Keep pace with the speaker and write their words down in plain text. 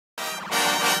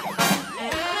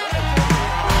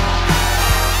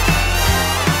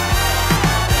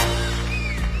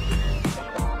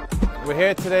We're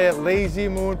here today at Lazy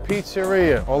Moon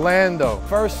Pizzeria, Orlando.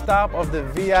 First stop of the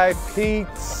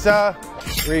VIPizza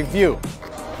review.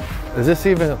 Is this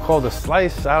even called a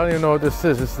slice? I don't even know what this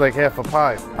is. It's like half a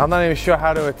pie. I'm not even sure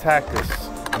how to attack this.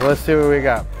 But let's see what we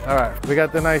got. All right, we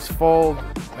got the nice fold.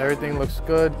 Everything looks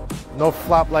good. No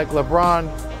flop like LeBron.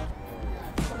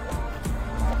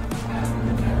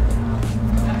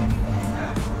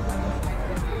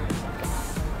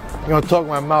 I'm gonna talk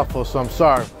my mouth full, so I'm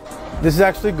sorry. This is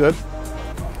actually good.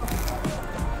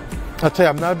 I'll tell you,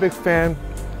 I'm not a big fan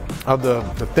of the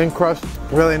thin crust.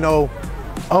 Really no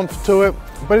oomph to it,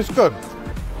 but it's good.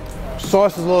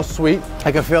 Sauce is a little sweet.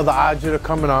 I can feel the agita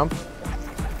coming on.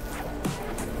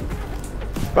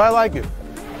 But I like it.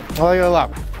 I like it a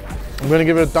lot. I'm gonna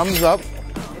give it a thumbs up.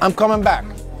 I'm coming back.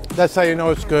 That's how you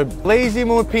know it's good. Lazy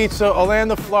Moon Pizza,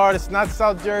 Orlando, Florida. It's not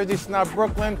South Jersey, it's not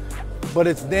Brooklyn, but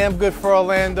it's damn good for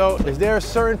Orlando. Is there a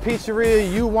certain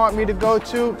pizzeria you want me to go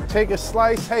to? Take a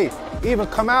slice? Hey, even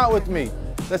come out with me.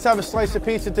 Let's have a slice of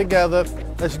pizza together.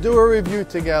 Let's do a review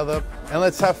together, and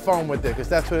let's have fun with it, because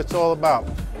that's what it's all about.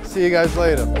 See you guys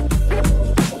later.